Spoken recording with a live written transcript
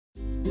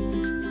I'm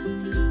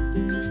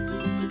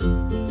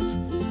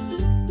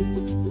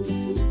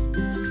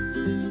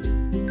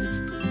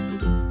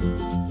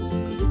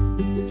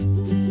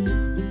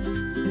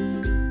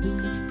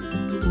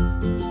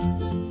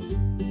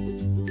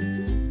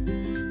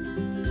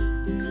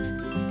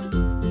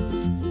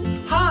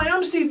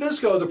Steve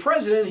Visco, the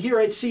president here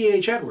at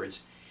C.H.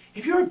 Edwards.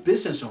 If you're a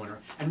business owner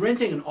and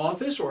renting an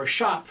office or a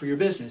shop for your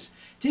business,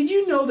 did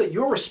you know that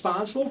you're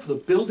responsible for the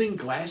building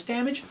glass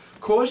damage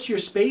caused to your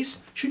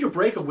space should you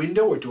break a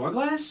window or door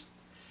glass?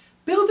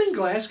 Building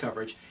glass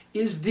coverage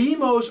is the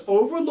most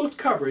overlooked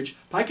coverage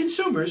by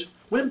consumers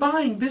when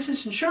buying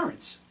business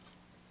insurance.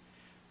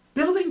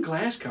 Building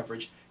glass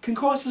coverage can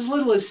cost as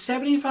little as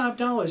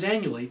 $75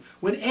 annually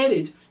when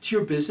added to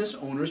your business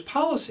owner's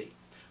policy,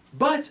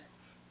 but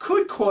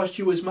could cost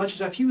you as much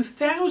as a few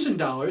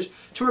 $1,000s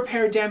to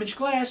repair damaged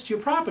glass to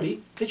your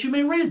property that you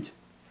may rent.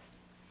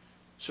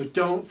 So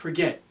don't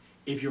forget,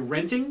 if you're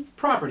renting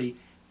property,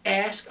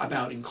 ask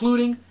about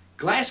including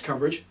glass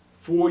coverage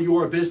for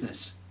your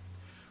business.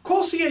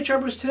 Call C.H.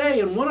 Edwards today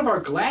and one of our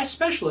glass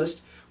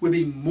specialists would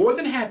be more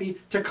than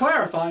happy to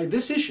clarify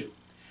this issue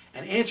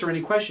and answer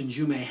any questions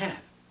you may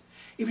have.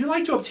 If you'd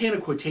like to obtain a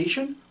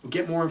quotation or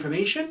get more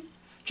information,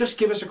 just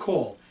give us a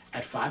call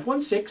at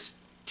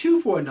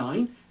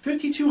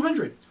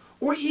 516-249-5200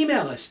 or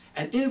email us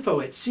at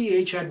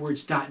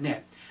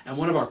info@chedwards.net and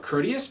one of our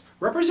courteous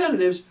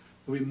representatives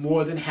will be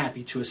more than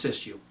happy to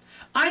assist you.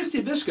 I'm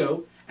Steve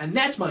Visco and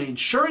that's my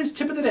insurance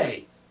tip of the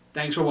day.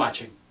 Thanks for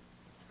watching.